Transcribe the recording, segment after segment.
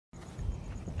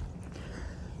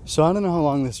So I don't know how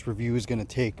long this review is going to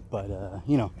take, but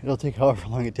you know, it'll take however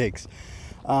long it takes.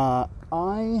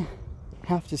 I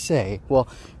have to say, well,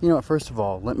 you know what? First of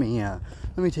all, let me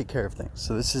take care of things.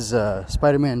 So this is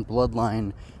Spider-Man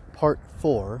Bloodline Part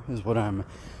 4 is what I'm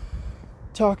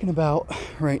talking about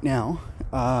right now.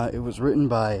 It was written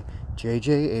by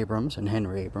J.J. Abrams and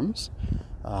Henry Abrams.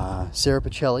 Sarah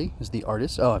Pichelli is the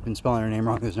artist. Oh, I've been spelling her name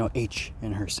wrong. There's no H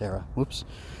in her Sarah. Whoops.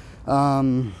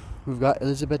 We've got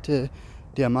Elizabeth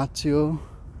Diamazio,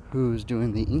 who's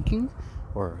doing the inking,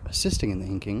 or assisting in the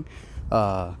inking.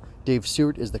 Dave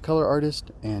Stewart is the color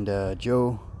artist, and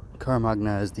Joe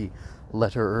Caramagna is the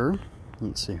letterer.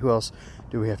 Let's see, who else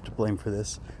do we have to blame for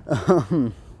this?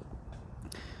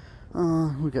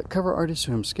 We got cover artists,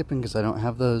 who I'm skipping because I don't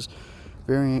have those.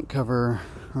 Variant cover,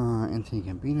 Anthony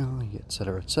Gambino,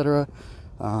 etc.,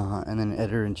 and then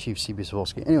editor-in-chief C.B.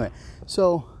 Cebulski. Anyway,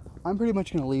 so I'm pretty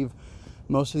much going to leave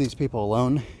most of these people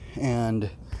alone and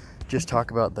just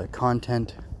talk about the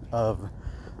content of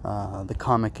the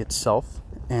comic itself.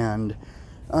 And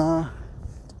I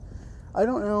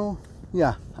don't know,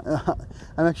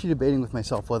 I'm actually debating with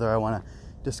myself whether I want to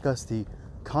discuss the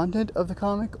content of the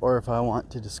comic or if I want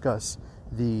to discuss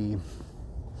the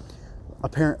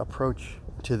apparent approach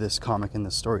to this comic and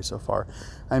this story so far.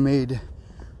 I made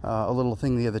a little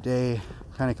thing the other day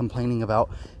kind of complaining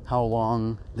about how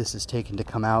long this has taken to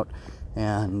come out,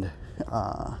 and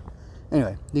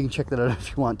anyway, you can check that out if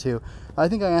you want to. I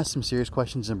think I asked some serious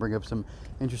questions and bring up some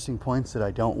interesting points that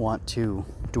I don't want to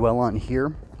dwell on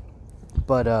here,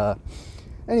 but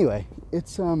anyway,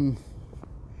 it's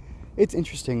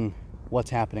interesting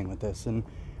what's happening with this, and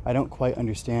I don't quite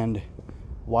understand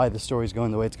why the story's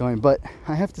going the way it's going, but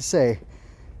I have to say,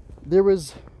 there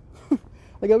was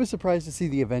I was surprised to see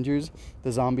the Avengers,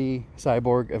 the zombie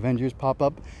cyborg Avengers, pop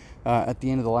up at the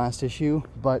end of the last issue.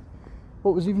 But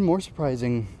what was even more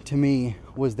surprising to me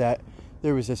was that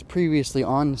there was this previously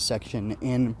on section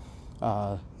in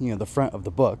the front of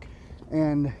the book,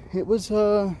 and it was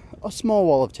a small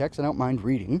wall of text. I don't mind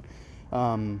reading.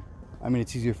 I mean,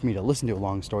 it's easier for me to listen to a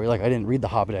long story. Like, I didn't read The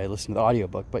Hobbit, I listened to the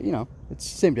audiobook, but you know, it's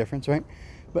the same difference, right?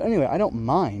 But anyway, I don't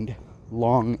mind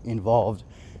long, involved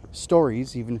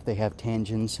stories, even if they have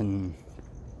tangents and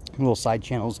little side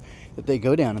channels that they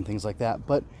go down and things like that.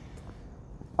 But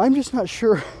I'm just not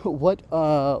sure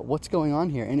what's going on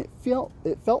here. And it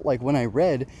felt like when I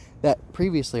read that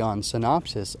previously on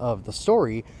synopsis of the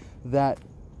story that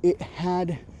it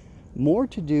had more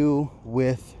to do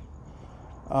with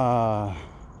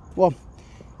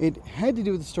it had to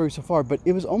do with the story so far, but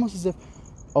it was almost as if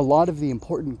a lot of the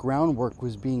important groundwork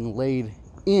was being laid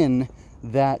in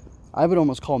that I would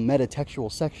almost call metatextual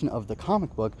section of the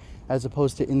comic book, as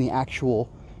opposed to in the actual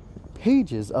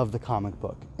pages of the comic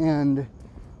book. And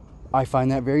I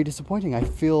find that very disappointing. I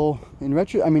feel,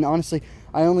 honestly,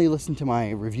 I only listened to my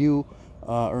review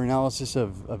or analysis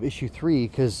of issue 3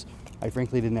 because I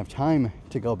frankly didn't have time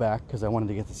to go back, because I wanted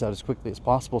to get this out as quickly as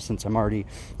possible since I'm already,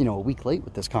 a week late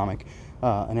with this comic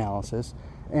analysis.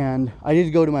 And I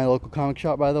did go to my local comic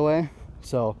shop, by the way,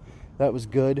 so that was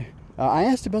good. I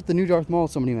asked about the new Darth Maul,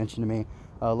 somebody mentioned to me,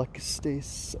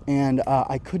 Lekistes, and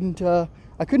I couldn't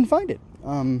find it.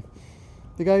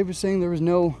 The guy was saying there was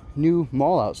no new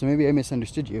Maul out, so maybe I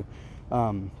misunderstood you.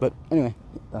 But anyway,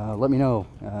 let me know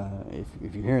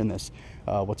if you're hearing this,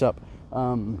 what's up.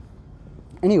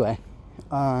 Anyway,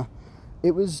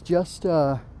 it was just,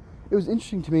 it was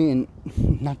interesting to me, and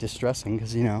not distressing,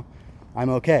 because, I'm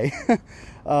okay.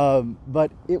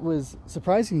 But it was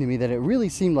surprising to me that it really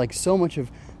seemed like so much of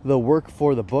the work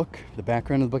for the book, the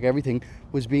background of the book, everything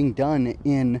was being done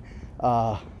in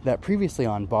that previously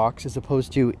on box, as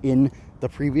opposed to in the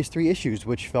previous 3 issues,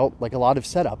 which felt like a lot of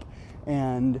setup.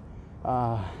 And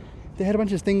they had a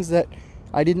bunch of things that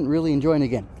I didn't really enjoy. And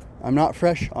again, I'm not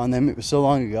fresh on them. It was so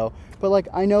long ago. But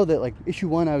I know that issue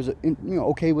 1 I was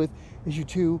okay with. Issue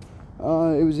 2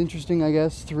 it was interesting, I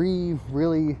guess. 3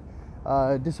 really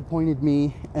disappointed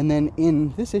me. And then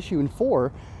in this issue, in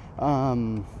 4,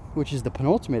 which is the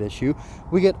penultimate issue,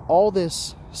 we get all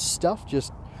this stuff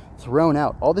just thrown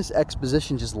out, all this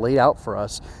exposition just laid out for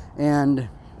us, and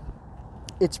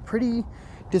it's pretty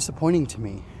disappointing to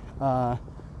me. I'll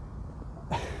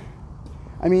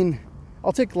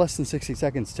take less than 60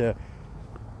 seconds to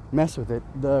mess with it.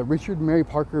 The Richard and Mary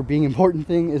Parker being important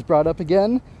thing is brought up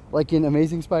again, like in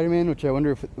Amazing Spider-Man, which I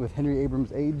wonder if with Henry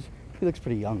Abrams' age, he looks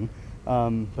pretty young.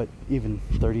 But even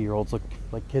 30-year-olds look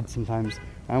like kids sometimes.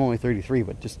 I'm only 33,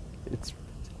 but just, it's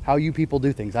how you people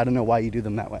do things. I don't know why you do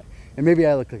them that way. And maybe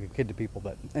I look like a kid to people,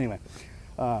 but anyway,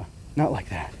 not like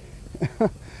that.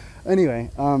 Anyway,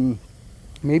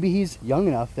 maybe he's young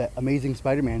enough that Amazing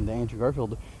Spider-Man, the Andrew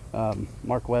Garfield,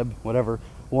 Mark Webb, whatever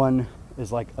one,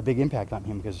 is like a big impact on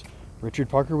him, because Richard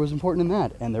Parker was important in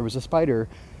that, and there was a spider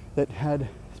that had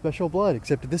special blood,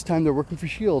 except at this time they're working for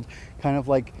S.H.I.E.L.D., kind of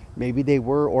like maybe they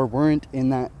were or weren't in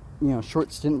that,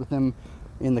 short stint with them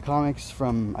in the comics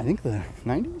from, I think, the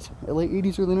 90s, late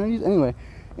 80s, early 90s, anyway.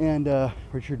 And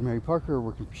Richard and Mary Parker are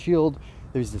working for S.H.I.E.L.D.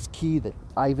 There's this key that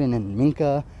Ivan and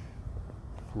Minka,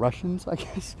 Russians, I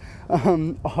guess,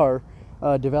 are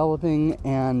developing,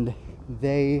 and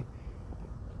the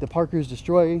Parkers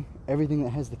destroy everything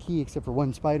that has the key except for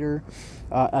one spider.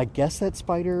 I guess that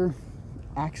spider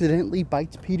accidentally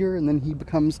bites Peter, and then he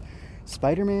becomes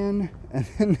Spider-Man, and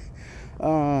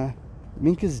then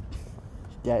Minka's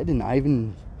dead, and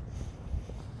Ivan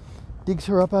digs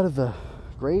her up out of the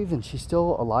grave, and she's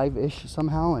still alive-ish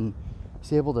somehow, and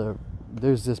he's able to,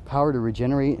 there's this power to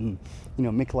regenerate and,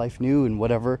 make life new and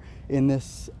whatever in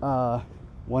this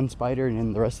one spider, and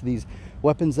in the rest of these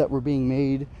weapons that were being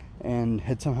made and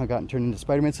had somehow gotten turned into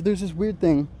Spider-Man. So there's this weird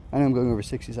thing, I know I'm going over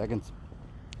 60 seconds,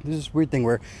 there's this weird thing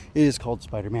where it is called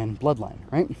Spider-Man Bloodline,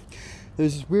 right?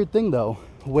 There's this weird thing, though,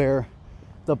 where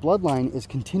the Bloodline is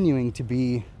continuing to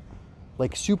be,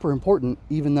 like, super important,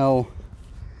 even though,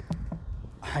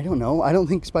 I don't know, I don't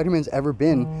think Spider-Man's ever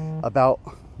been about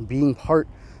being part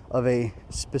of a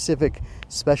specific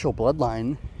special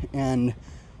bloodline, and,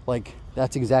 like,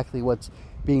 that's exactly what's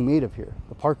being made of here.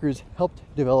 The Parkers helped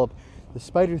develop the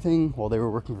spider thing while they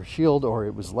were working for S.H.I.E.L.D., or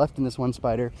it was left in this one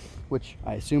spider, which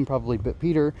I assume probably bit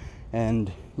Peter,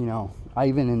 and,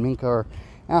 Ivan and Minka are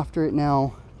after it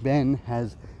now. Ben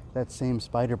has that same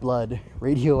spider blood,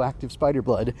 radioactive spider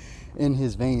blood, in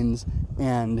his veins,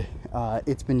 and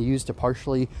it's been used to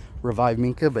partially revive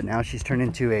Minka, but now she's turned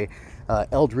into a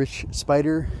eldritch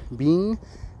spider being,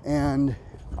 and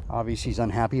obviously she's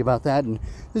unhappy about that. And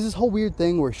there's this whole weird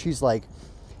thing where she's like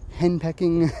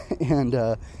henpecking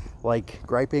and like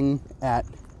griping at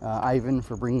Ivan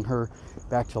for bringing her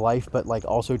back to life, but like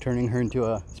also turning her into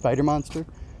a spider monster.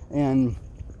 And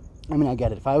I mean, I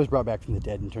get it. If I was brought back from the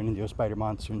dead and turned into a spider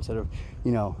monster instead of,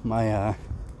 my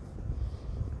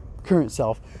current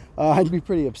self, I'd be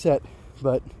pretty upset.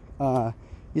 But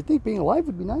you'd think being alive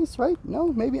would be nice, right? No,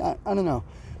 maybe, I don't know.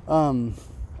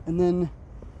 And then,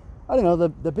 I don't know,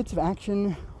 the bits of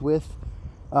action with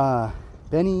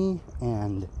Benny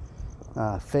and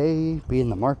Faye being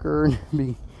the marker and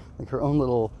being like her own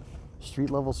little street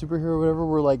level superhero or whatever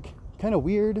were like kind of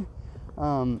weird.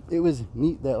 It was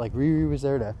neat that like Riri was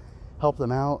there to help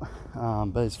them out,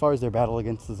 but as far as their battle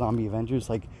against the zombie Avengers,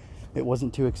 like, it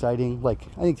wasn't too exciting. Like,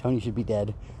 I think Tony should be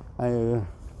dead. I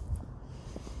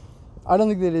don't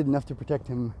think they did enough to protect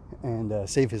him and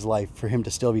save his life for him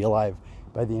to still be alive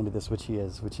by the end of this, which he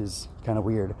is, which is kind of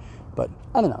weird. But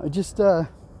I don't know, it just it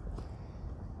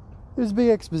was a big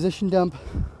exposition dump.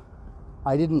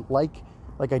 I didn't like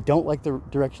I don't like the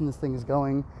direction this thing is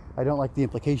going. I don't like the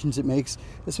implications it makes,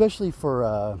 especially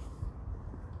for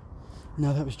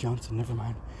no, that was Johnson, never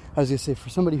mind. I was gonna say, for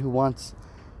somebody who wants,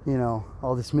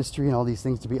 all this mystery and all these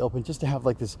things to be open, just to have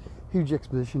like this huge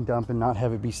exposition dump and not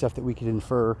have it be stuff that we could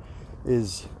infer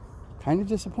is kind of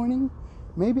disappointing.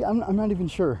 Maybe, I'm not even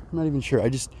sure.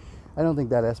 I don't think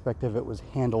that aspect of it was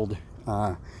handled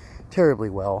terribly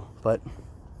well, but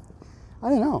I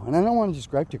don't know. And I don't want to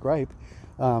just gripe to gripe,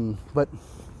 but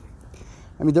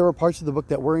I mean, there were parts of the book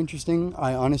that were interesting.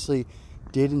 I honestly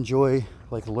did enjoy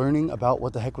like learning about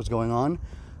what the heck was going on,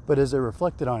 but as I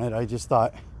reflected on it, I just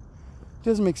thought it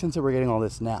doesn't make sense that we're getting all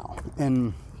this now.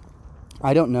 And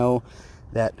I don't know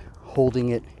that holding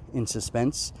it in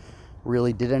suspense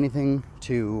really did anything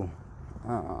to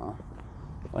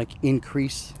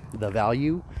increase the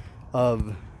value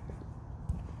of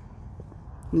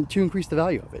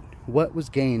it. What was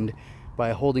gained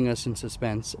by holding us in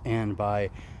suspense and by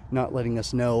not letting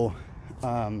us know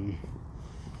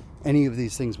any of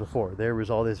these things before? There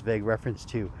was all this vague reference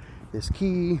to this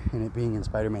key and it being in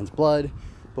Spider-Man's blood,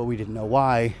 but we didn't know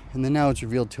why, and then now it's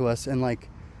revealed to us, and like,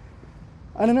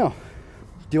 I don't know,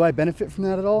 do I benefit from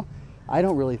that at all? I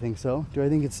don't really think so. Do I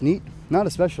think it's neat? Not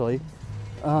especially.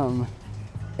 And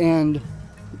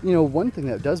one thing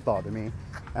that does bother me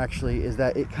actually is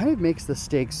that it kind of makes the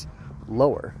stakes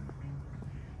lower.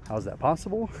 How is that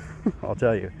possible? I'll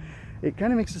tell you. It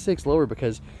kind of makes the stakes lower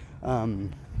because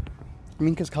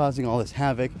Minka's causing all this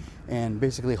havoc and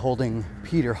basically holding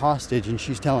Peter hostage, and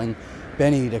she's telling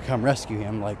Benny to come rescue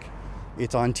him. Like,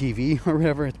 it's on TV or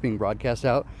whatever, it's being broadcast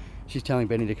out. She's telling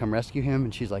Benny to come rescue him,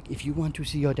 and she's like, if you want to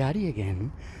see your daddy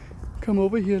again, come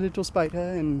over here, little spider,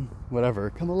 and whatever,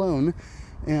 come alone.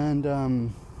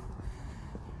 And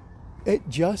it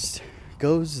just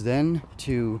goes then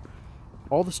to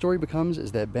all the story becomes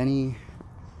is that Benny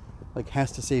like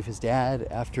has to save his dad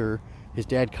after his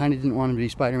dad kind of didn't want him to be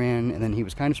Spider-Man, and then he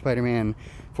was kind of Spider-Man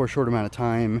for a short amount of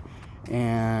time,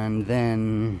 and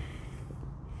then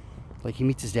like he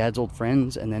meets his dad's old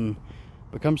friends and then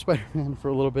becomes Spider-Man for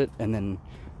a little bit, and then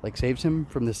like saves him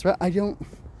from this threat. I don't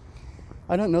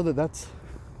know that that's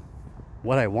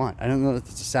what I want. I don't know that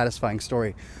it's a satisfying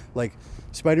story. Like,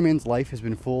 Spider-Man's life has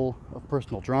been full of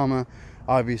personal drama.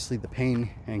 Obviously, the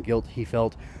pain and guilt he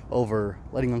felt over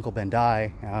letting Uncle Ben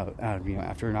die,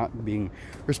 after not being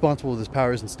responsible with his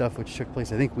powers and stuff, which took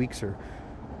place, I think, weeks or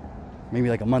maybe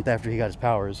like a month after he got his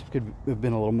powers. Could have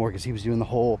been a little more, because he was doing the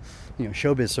whole,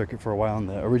 showbiz circuit for a while in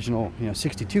the original,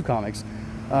 62 comics.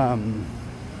 But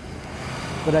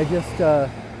I just, I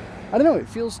don't know, it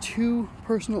feels too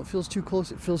personal, it feels too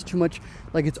close, it feels too much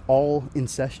like it's all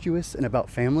incestuous and about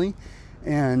family,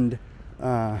 and,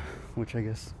 which I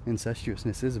guess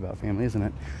incestuousness is about family, isn't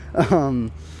it?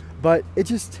 But it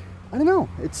just, I don't know,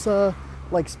 it's,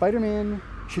 like Spider-Man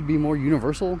should be more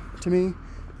universal to me,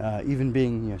 even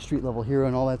being, street level hero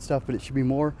and all that stuff, but it should be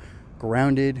more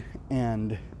grounded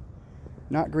and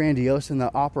not grandiose, and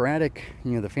the operatic,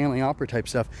 the family opera type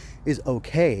stuff is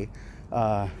okay,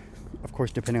 of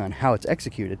course, depending on how it's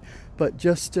executed. But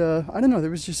just, I don't know, there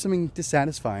was just something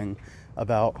dissatisfying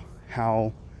about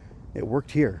how it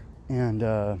worked here. And,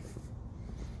 I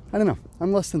don't know,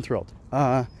 I'm less than thrilled.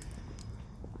 I'm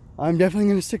definitely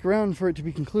going to stick around for it to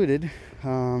be concluded.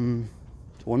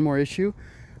 It's one more issue.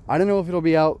 I don't know if it'll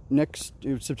be out next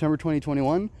September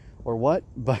 2021 or what,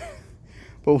 but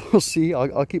we'll see.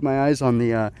 I'll keep my eyes on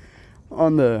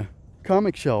the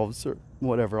comic shelves or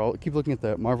whatever. I'll keep looking at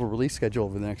the Marvel release schedule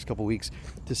over the next couple weeks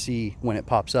to see when it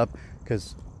pops up,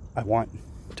 because I want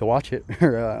to watch it,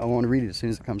 or I want to read it as soon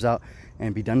as it comes out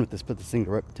and be done with this, put this thing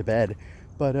to bed.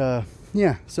 But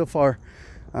yeah, so far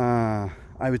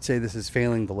I would say this is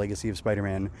failing the legacy of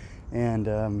Spider-Man, and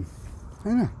I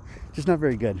don't know, just not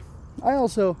very good. I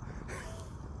also,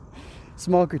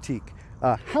 small critique,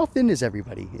 how thin is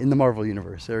everybody in the Marvel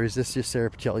Universe? Or is this just Sarah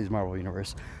Pichelli's Marvel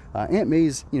Universe? Aunt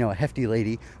May's, a hefty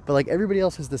lady, but like everybody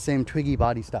else has the same twiggy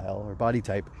body style or body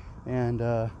type. And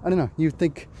I don't know, you'd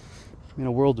think in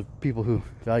a world of people who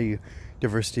value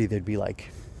diversity, there'd be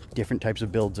like different types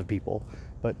of builds of people,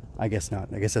 but I guess not.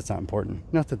 I guess that's not important.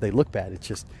 Not that they look bad, it's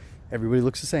just everybody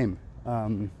looks the same.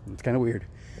 It's kind of weird.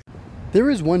 There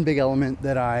is one big element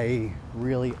that I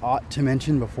really ought to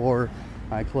mention before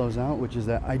I close out, which is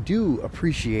that I do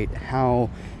appreciate how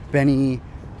Benny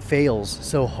fails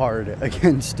so hard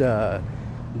against the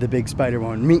big spider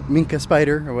one, Minka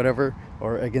Spider or whatever,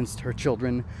 or against her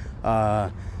children.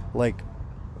 Like,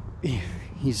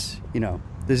 he's,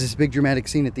 there's this big dramatic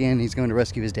scene at the end. He's going to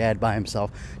rescue his dad by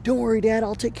himself. Don't worry, Dad,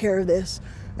 I'll take care of this.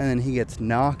 And then he gets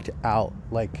knocked out,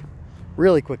 like,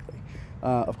 really quickly.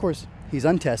 Of course, he's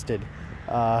untested.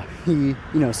 He,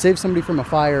 saved somebody from a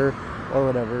fire or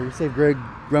whatever. He saved Greg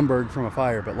Grunberg from a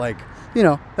fire, but like,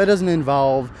 that doesn't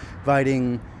involve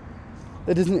fighting,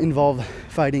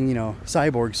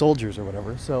 cyborg soldiers or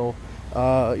whatever. So,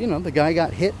 the guy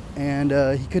got hit and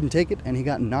he couldn't take it and he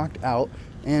got knocked out,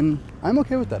 and I'm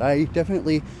okay with that. I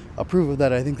definitely approve of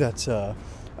that. I think that's an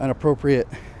appropriate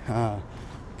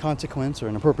consequence or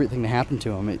an appropriate thing to happen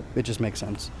to him. It just makes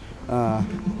sense. And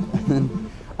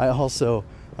then I also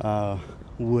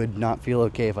would not feel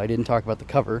okay if I didn't talk about the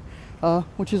cover,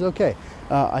 which is okay.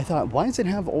 I thought, why does it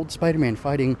have old Spider-Man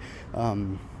fighting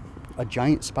a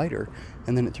giant spider?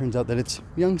 And then it turns out that it's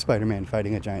young Spider-Man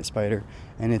fighting a giant spider,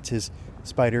 and it's his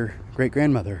spider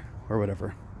great-grandmother or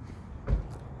whatever.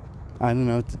 I don't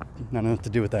know what to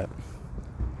do with that.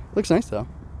 Looks nice though.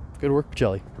 Good work,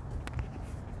 Pichelli.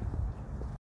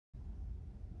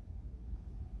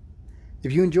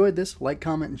 If you enjoyed this, like,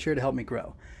 comment, and share to help me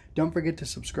grow. Don't forget to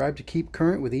subscribe to keep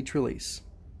current with each release.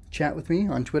 Chat with me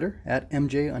on Twitter at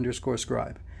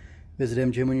MJ_scribe. Visit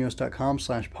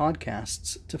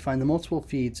mjmunoz.com/podcasts to find the multiple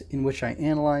feeds in which I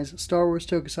analyze Star Wars,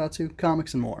 Tokusatsu,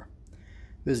 comics, and more.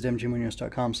 Visit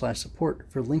mjmunoz.com/support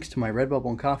for links to my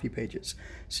Redbubble and Coffee pages,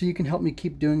 so you can help me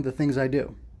keep doing the things I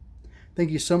do.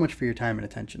 Thank you so much for your time and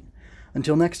attention.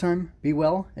 Until next time, be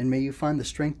well, and may you find the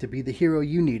strength to be the hero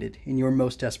you needed in your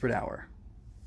most desperate hour.